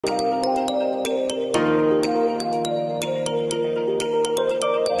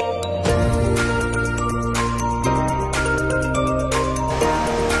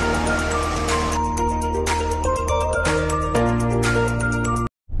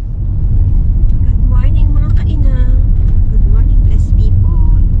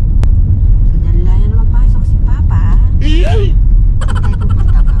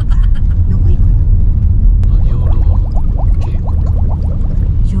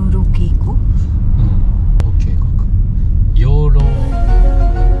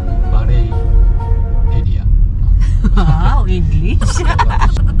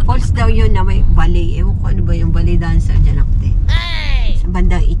yun na may ballet. Ewan ko ano ba yung ballet dancer dyan ako sa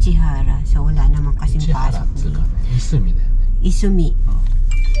bandang Ichihara. So wala naman kasing pasok dito. Isumi na yun. Isumi.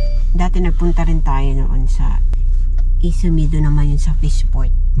 Dati nagpunta rin tayo noon sa Isumi. Doon naman yun sa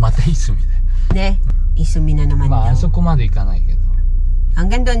Fishport. Mata Isumi na. Ne, Isumi na naman daw. あそこまで行かないけど.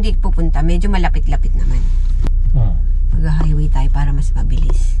 Hanggang doon di pupunta. Medyo malapit-lapit naman. Mag-highway tayo para mas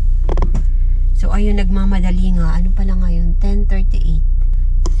mabilis. So ayun, nagmamadali nga. Ano pala ngayon? 10:38.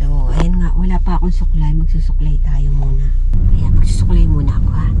 So ayun nga, wala pa akong suklay. Magsusuklay tayo muna. Ayan, magsusuklay muna ako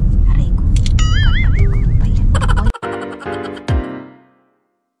ha. Aray ko. Kakabit ko pa yan.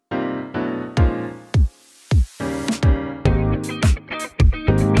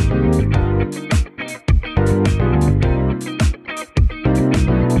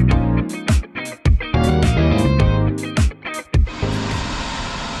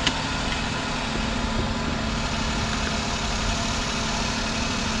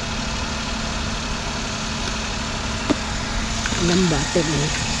 Ilang battery.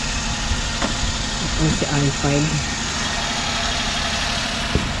 Ito si R5.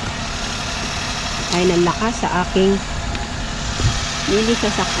 Ay nalakas sa aking mini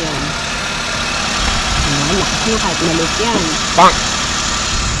sasakyan. Lakas na kahit malit yan. Bang!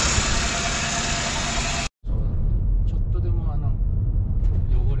 ちょっとでも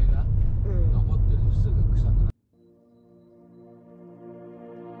汚れが残ってるとすぐ臭くなる。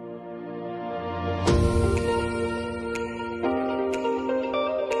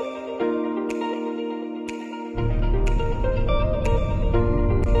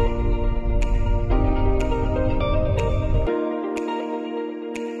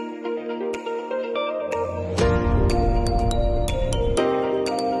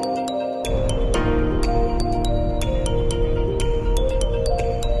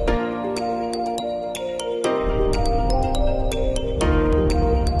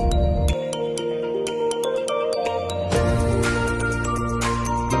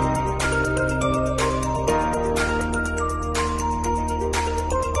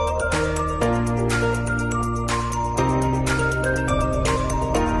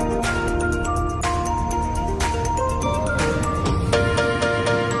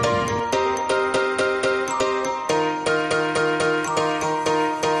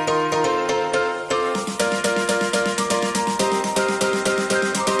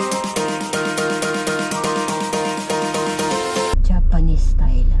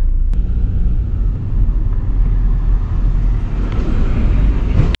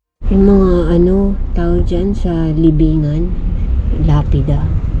Yung mga tawag dyan sa libingan, lapida,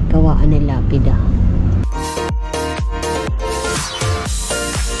 gawaan ng lapida.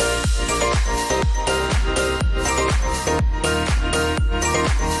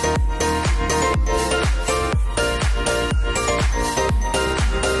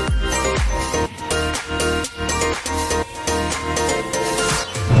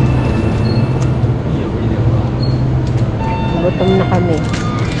 Gutom na kami.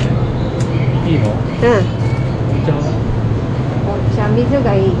 Ha? Sa miso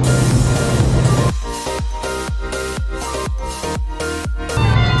gay.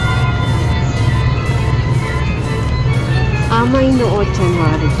 Amay no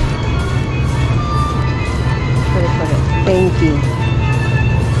ochanwari. Pare. Thank you.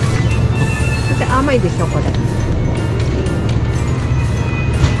 Kasi amay desu ko da.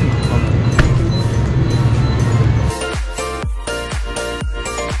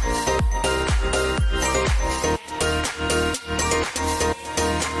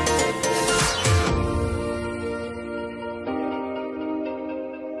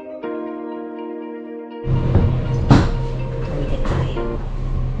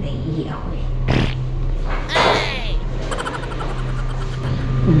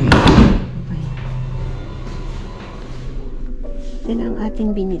 Yan ang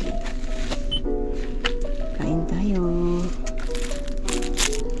ating binili. Kain tayo.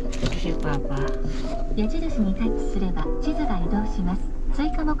 Ito si Papa. 矢印にタッチすれば地図が移動します。追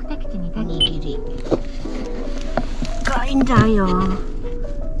加目的地にタッチ。Kain tayo.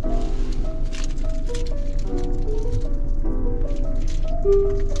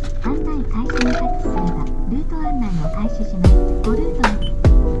案内開始にタッチすればルート案内を開始します。5ルートの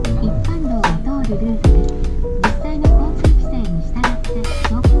一般道を通るルートです。実際の交通規制に従って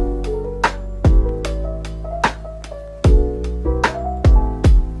走行。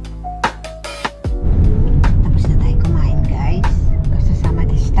Tapos na tayo kumain, guys. Kasama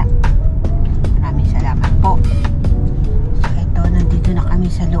desta. Maraming salamat po. So ito, nandito na kami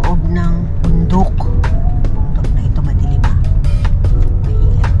sa loob ng bundok. Bundok na ito, madilim ha. May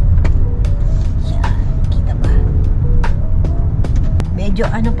ilaw. Yan, kita ba? Medyo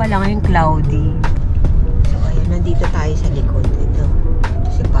medyo ano pa lang yung cloudy. So ayun, nandito tayo sa likod. Ito.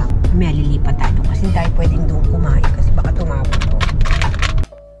 Si Papa. May lilipat tayo kasi tayo pwedeng doon kumain kasi baka tumapon to.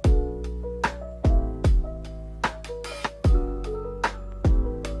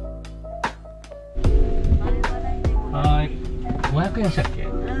 Hi. 500円でしたっけ？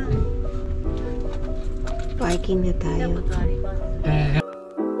 Parking na tayo.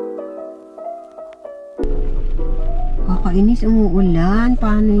 Kakainis, umuulan.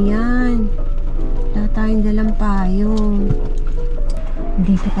 Paano yan? Wala tayong dalang payong.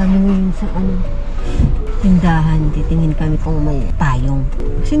 Dito kami ngayon sa tindahan. Titingin kami kung may payong.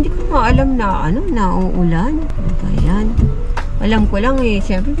 Kasi hindi ko alam na nauulan. Ano ba yan? Alam ko lang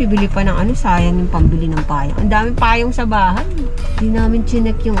siyempre bibili pa ng sayang yung pambili ng payong. Ang daming payong sa bahay. Hindi namin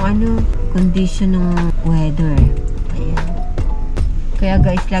chinek yung condition ng weather. Ayan. Kaya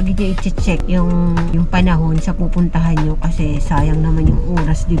guys, lagi niyo i-check yung panahon sa pupuntahan nyo kasi sayang naman yung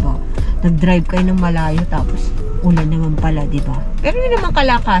oras, di ba? Nag-drive kayo ng malayo tapos ulan naman pala, di ba? Pero yun naman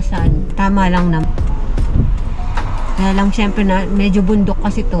kalakasan. Tama lang naman. Kaya lang syempre na medyo bundok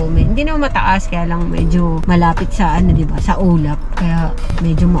kasi to. Hindi naman mataas, kaya lang medyo malapit sa di ba? Sa ulap. Kaya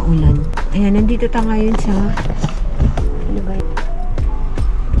medyo maulan. Ayan, nandito tayo ngayon sa ba yun?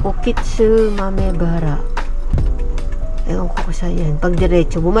 Okitsu Mamebara. Ewan ko saan yan. Pag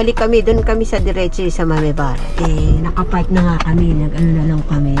diretso. Bumalik kami. Doon kami sa diretso sa Mamebara. Nakapark na nga kami. Na lang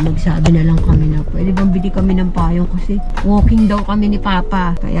kami. Nagsabi na lang kami na pwede bang bili kami ng payong kasi walking daw kami ni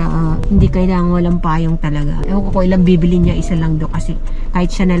Papa. Kaya hindi kailangan walang payong talaga. Ewan ko kung ilang bibili niya. Isa lang daw kasi kahit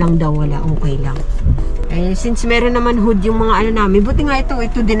siya na lang daw wala. Okay lang. Since meron naman hood yung mga namin. Buti nga ito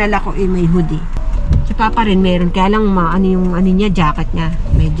dinala ko may hoodie. Si Papa rin meron. Kaya lang yung niya, jacket niya.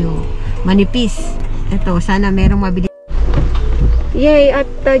 Medyo manipis. Ito, sana merong mabili. Yay!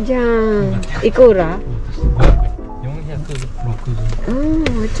 Atta dyan! Ikura?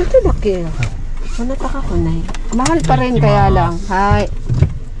 460。ちょっとだけ。そんな高くない。Mahal pa rin kaya lang. Hi.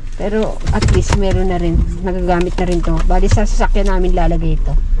 Pero at least meron na rin. Nagagamit na rin to. Bali sa sasakyan namin lalagay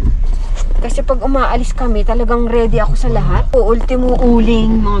ito. Kasi pag umaalis kami, talagang ready ako sa lahat. Ultimo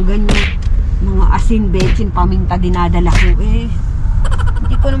uling, mga ganyan. Mga asin, bechin, paminta dinadala ko.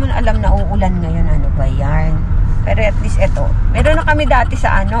 Hindi ko naman alam na uulan ngayon. Ano ba yan? Pero at least ito. Meron na kami dati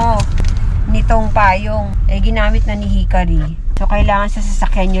sa nitong payong. Ginamit na ni Hikari. So kailangan sa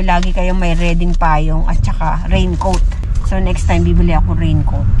sasakyan nyo lagi kayong may reading payong at saka raincoat. So next time bibili ako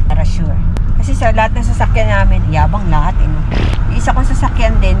raincoat. Para sure. Kasi sa lahat ng sasakyan namin, yabang lahat Isa kong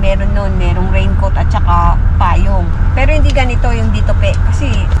sasakyan din, merong raincoat at saka payong. Pero hindi ganito yung dito pe. Kasi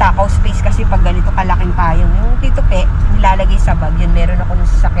takaw space kasi pag ganito kalaking payong. Yung dito pe, nilalagay sa bag. Yun, meron ako ng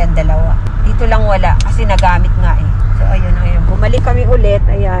sasakyan dalawa. Dito lang wala kasi nagamit nga So ayun. Bumalik kami ulit.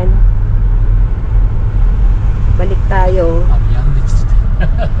 Ayan. Balik tayo.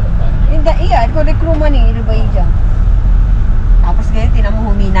 Iyan, kung rekruman ba dyan? Tapos ngayon, tinan mo,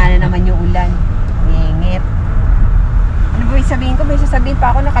 humina na naman yung ulan. Ngingit. Ano ba yung sabihin ko? May sasabihin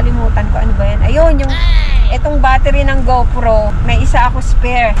pa ako, nakalimutan ko. Ano ba yan? Ayun, itong battery ng GoPro, may isa ako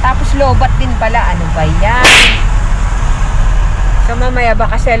spare. Tapos lobat din pala. Ano ba yan? So mamaya,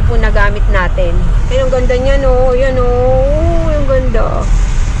 baka cellphone na gamit natin. Kaya ang ganda niya, no? Yan, yung ganda.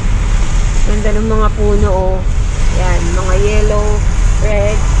 Ganda ng mga puno, Yan, mga yellow,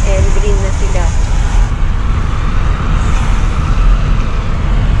 red, and green na sila.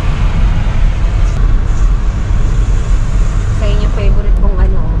 Sa inyo favorite kong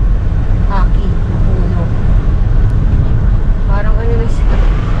hockey na puno. Parang na siya.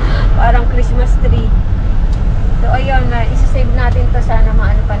 Parang Christmas tree. So ayun, isa-save natin to, sana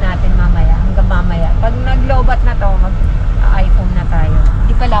maano pa natin mamaya, hanggang mamaya. Pag naglobat na to, mag-iPhone na tayo.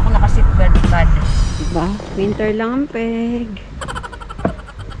 Hindi pala ako naka-seatbelt pad. Diba? Winter lang, peg.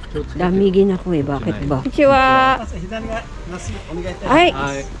 Damigin ako bakit ba? Konnichiwa! Ay!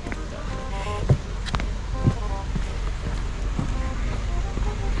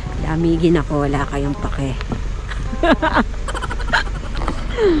 Damigin ako, wala kayong pake.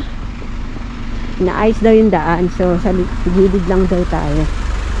 Naayos daw yung daan, so sa gilid lang daw tayo.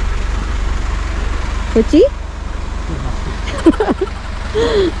 Kuchi?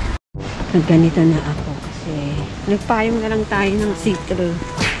 Ganito na ako kasi nagpayong na lang tayo ng see-through.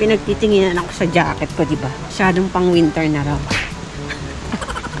 Pinagtitinginan ako sa jacket ko, diba? Masyadong pang winter na raw.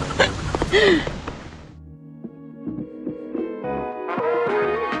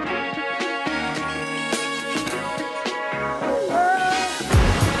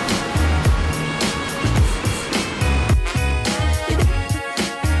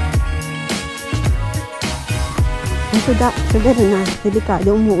 Siguro na,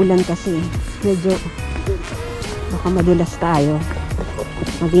 delikado, umuulan kasi. Medyo baka madulas tayo.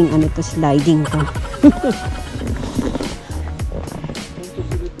 maging ano to, sliding to.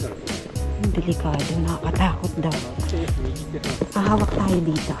 Delikado, nakakatakot daw. Hahawak tayo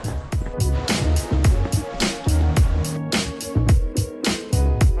dito.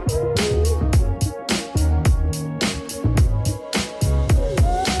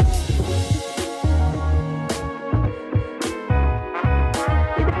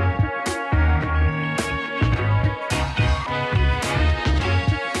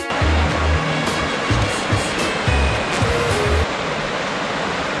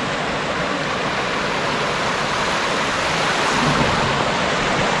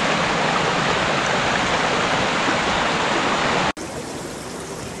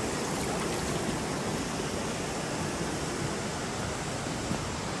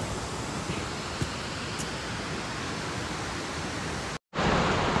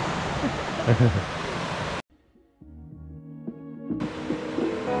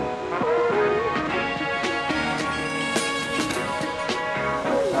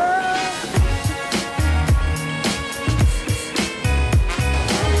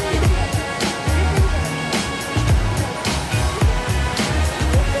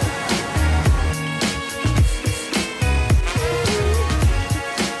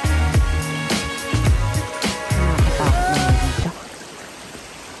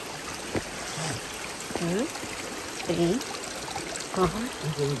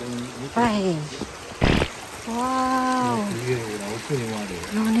 Five. Wow.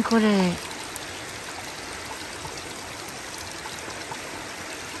 何これ。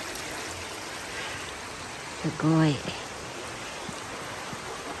すごい。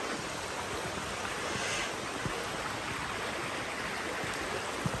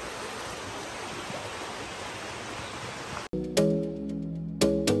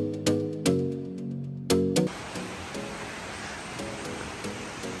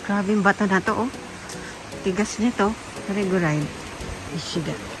Grabe yung bato na to, oh. Tigas nito. Regular.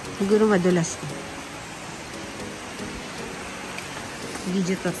 Ishiga. Siguro madulas to.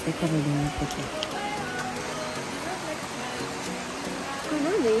 Video to te ko rin yung puti.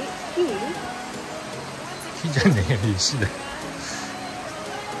 Ano ne? Kiじゃねえよ、石だ。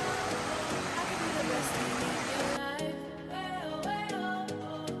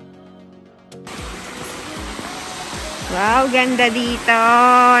Wow, ganda dito.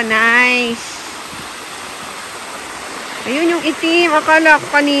 Nice. Ayun yung itim. Akala ko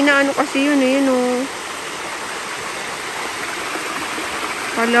kanina ano kasi yun eh. Yun, oh.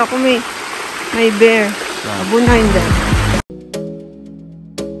 Akala ko may bear. Abunahin dyan.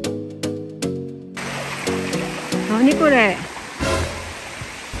 Ni Kure.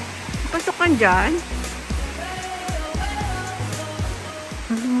 Pasok ka dyan.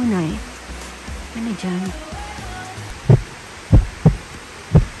 Ano mo na eh? Ano dyan?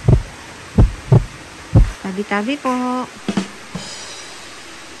 Tabi-tabi po.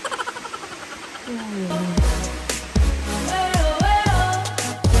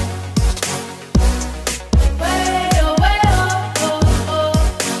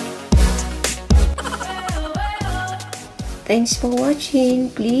 Thanks for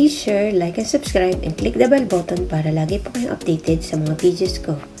watching. Please share, like, and subscribe, and click the bell button para lagi po kayong updated sa mga videos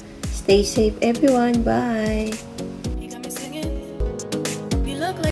ko. Stay safe everyone. Bye!